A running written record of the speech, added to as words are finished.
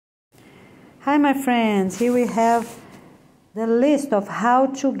Hi my friends, here we have the list of how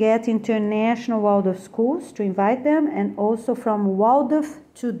to get international Waldorf schools, to invite them, and also from Waldorf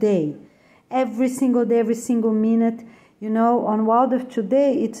Today. Every single day, every single minute, on Waldorf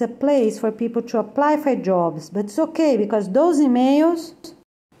Today, it's a place for people to apply for jobs. But it's okay because those emails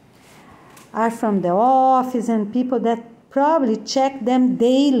are from the office and people that probably check them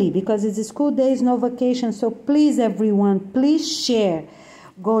daily because it's school days, no vacation. So please everyone, please share.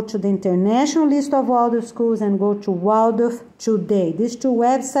 Go to the international list of Waldorf schools and go to Waldorf Today. These two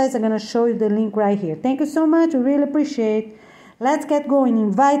websites, I'm going to show you the link right here. Thank you so much. We really appreciate. Let's get going.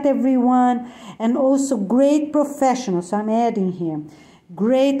 Invite everyone and also great professionals. So I'm adding here.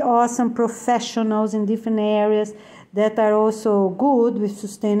 Great, awesome professionals in different areas that are also good with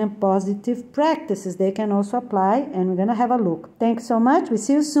sustainable positive practices. They can also apply and we're going to have a look. Thanks so much. We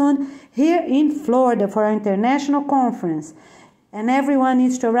see you soon here in Florida for our international conference. And everyone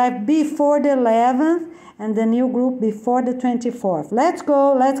needs to arrive before the 11th and the new group before the 24th. Let's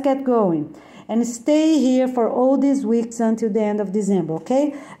go. Let's get going. And stay here for all these weeks until the end of December,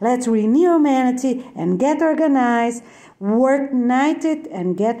 okay? Let's renew humanity and get organized, work united,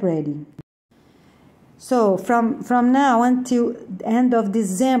 and get ready. So from now until the end of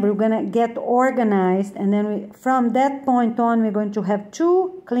December, we're going to get organized. And then from that point on, we're going to have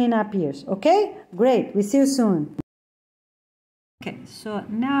 2 cleanup years, okay? Great. We see you soon. Okay, so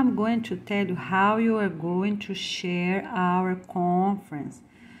now I'm going to tell you how you are going to share our conference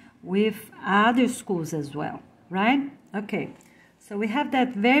with other schools as well, right? Okay, so we have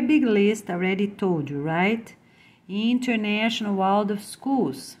that very big list I already told you, right? International Waldorf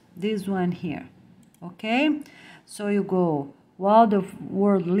schools, this one here, okay? So you go Waldorf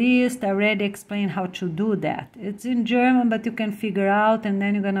World List, I already explained how to do that. It's in German, but you can figure out, and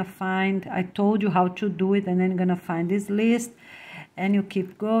then you're gonna find, I told you how to do it, and then you're gonna find this list. And you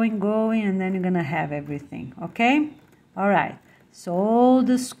keep going, and then you're going to have everything, okay? All right. So all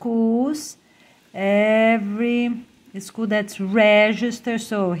the schools, every school that's registered.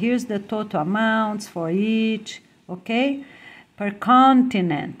 So here's the total amounts for each, okay? Per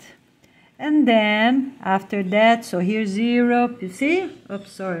continent. And then after that, so here's Europe, you see? Oops,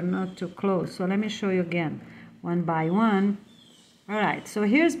 sorry, not too close. So let me show you again, one by one. All right, so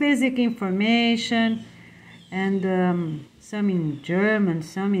here's basic information. And some in German,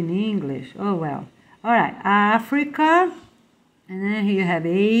 some in English. Oh, well. All right, Africa. And then here you have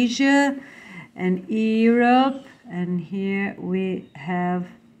Asia and Europe. And here we have,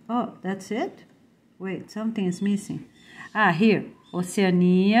 oh, that's it? Wait, something is missing. Ah, here,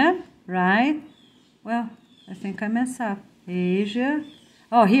 Oceania, right? Well, I think I messed up. Asia.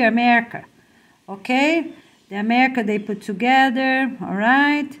 Oh, here, America. Okay, the America they put together, all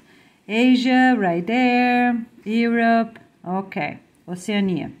right? Asia, right there, Europe, okay,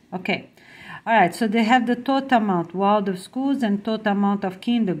 Oceania, okay. All right, so they have the total amount, Waldorf schools and total amount of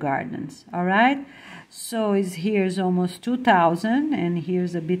kindergartens, all right? So here's almost 2,000 and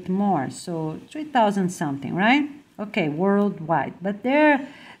here's a bit more, so 3,000 something, right? Okay, worldwide, but there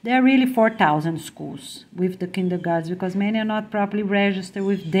are really 4,000 schools with the kindergartens because many are not properly registered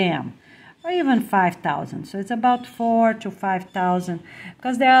with them. Or even 5,000. So it's about 4,000 to 5,000.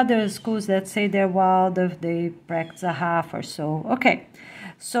 Because there are other schools that say they're Waldorf, they practice a half or so. Okay,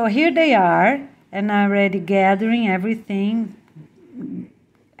 so here they are, and I'm already gathering everything,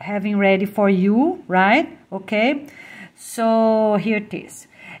 having ready for you, right? Okay, so here it is.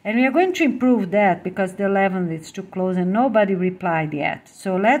 And we are going to improve that because the 11th is too close and nobody replied yet.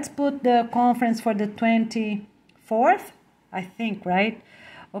 So let's put the conference for the 24th, I think, right?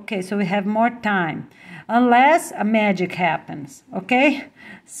 Okay, so we have more time, unless a magic happens, okay?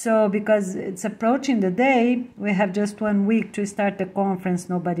 So, because it's approaching the day, we have just 1 week to start the conference,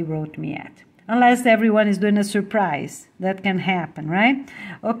 nobody wrote me yet. Unless everyone is doing a surprise, that can happen, right?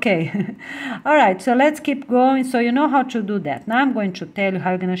 Okay, all right, so let's keep going. So you know how to do that. Now I'm going to tell you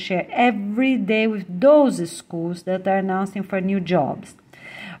how you're going to share every day with those schools that are announcing for new jobs.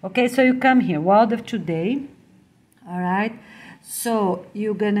 Okay, so you come here, Waldorf Today, all right? So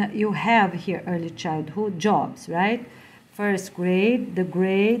you have here early childhood jobs, right? First grade, the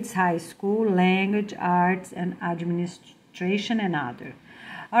grades, high school, language, arts, and administration, and other.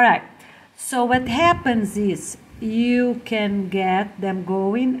 All right. So what happens is you can get them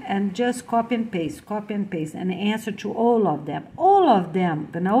going and just copy and paste, and answer to all of them. All of them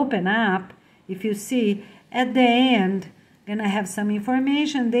gonna open up. If you see at the end, gonna have some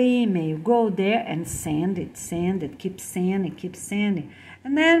information, the email, go there and send it, keep sending.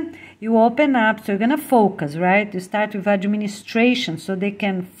 And then you open up, so you're gonna focus, right? You start with administration so they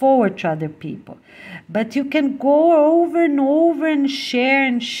can forward to other people. But you can go over and over and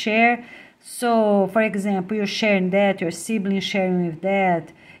share So, for example, you're sharing that, your sibling sharing with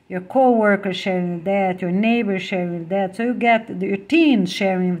that, your co-worker sharing with that, your neighbor sharing with that. So you get your teens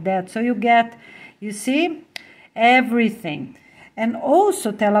sharing with that. So you get, you see, everything. And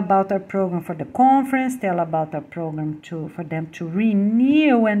also tell about our program for the conference, tell about our program for them to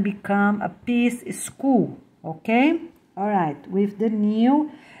renew and become a peace school, okay? All right, with the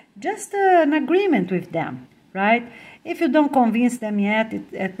new, just an agreement with them, right? If you don't convince them yet,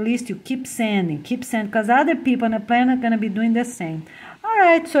 at least you keep sending, because other people on the planet are going to be doing the same. All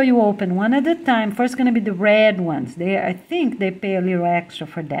right, so you open one at a time. First going to be the red ones. I think they pay a little extra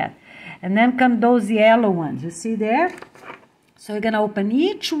for that. And then come those yellow ones. You see there? So you're going to open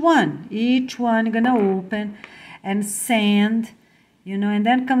each one you're going to open and send, you know, and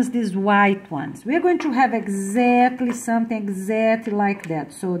then comes these white ones. We're going to have exactly something exactly like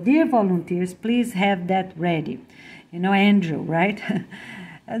that. So dear volunteers, please have that ready. You know, Andrew, right?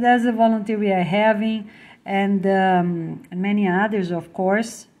 That's a volunteer we are having, and many others, of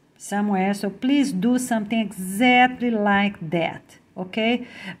course, somewhere. So please do something exactly like that, okay?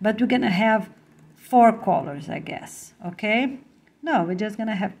 But we're going to have 4 colors, I guess, okay? No, we're just going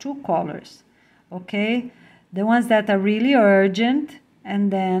to have 2 colors, okay? The ones that are really urgent, and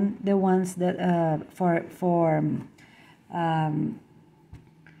then the ones that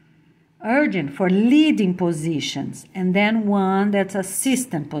urgent for leading positions, and then one that's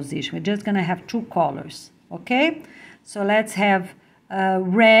assistant position. We're just going to have 2 colors, okay? So let's have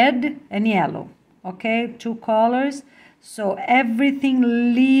red and yellow, okay? 2 colors. So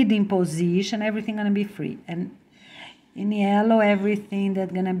everything leading position, everything going to be free. And in yellow, everything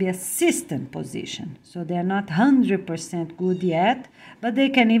that's going to be assistant position. So they're not 100% good yet, but they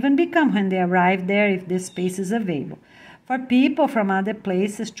can even become when they arrive there if the space is available. For people from other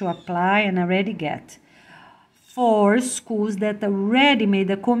places to apply and already get. For schools that already made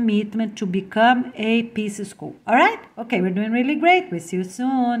a commitment to become a peace school. All right? Okay, we're doing really great. We'll see you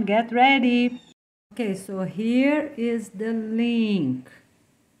soon. Get ready. Okay, so here is the link.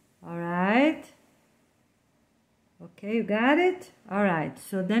 All right? Okay, you got it? All right,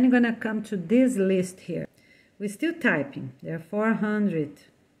 so then you're going to come to this list here. We're still typing. There are 400,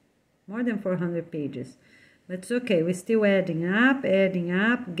 more than 400 pages. But it's okay, we're still adding up,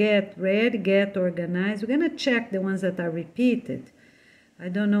 get ready, get organized. We're going to check the ones that are repeated. I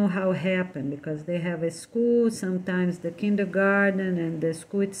don't know how it happened because they have a school, sometimes the kindergarten and the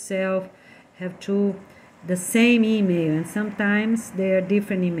school itself have the same email, and sometimes they are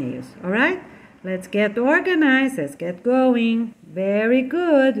different emails, all right? Let's get organized, let's get going. Very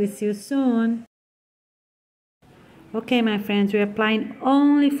good, we'll see you soon. Okay, my friends, we're applying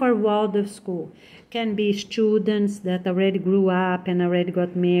only for Waldorf school. Can be students that already grew up and already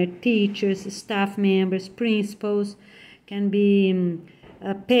got married, teachers, staff members, principals, can be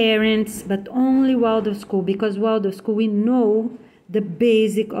parents, but only Waldorf school, because Waldorf school, we know the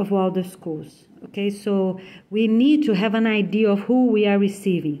basic of Waldorf schools. Okay, so we need to have an idea of who we are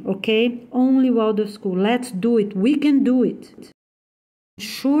receiving, okay? Only Waldorf school. Let's do it. We can do it.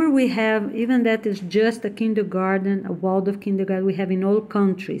 Sure, we have, even that is just a kindergarten, a Waldorf kindergarten we have in all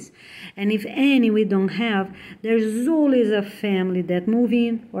countries. And if any we don't have, there's always a family that move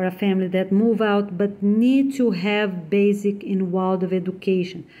in or a family that move out, but need to have basic in Waldorf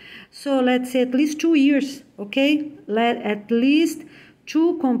education. So let's say at least 2 years, okay? At least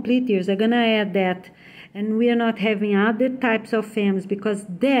 2 complete years. I'm gonna add that. And we are not having other types of families because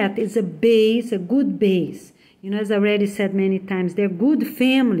that is a base, a good base. You know, as I already said many times, they're good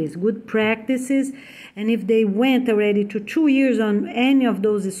families, good practices. And if they went already to 2 years on any of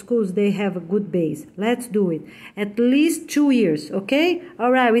those schools, they have a good base. Let's do it. At least 2 years, okay?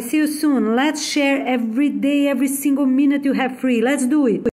 All right, we see you soon. Let's share every day, every single minute you have free. Let's do it.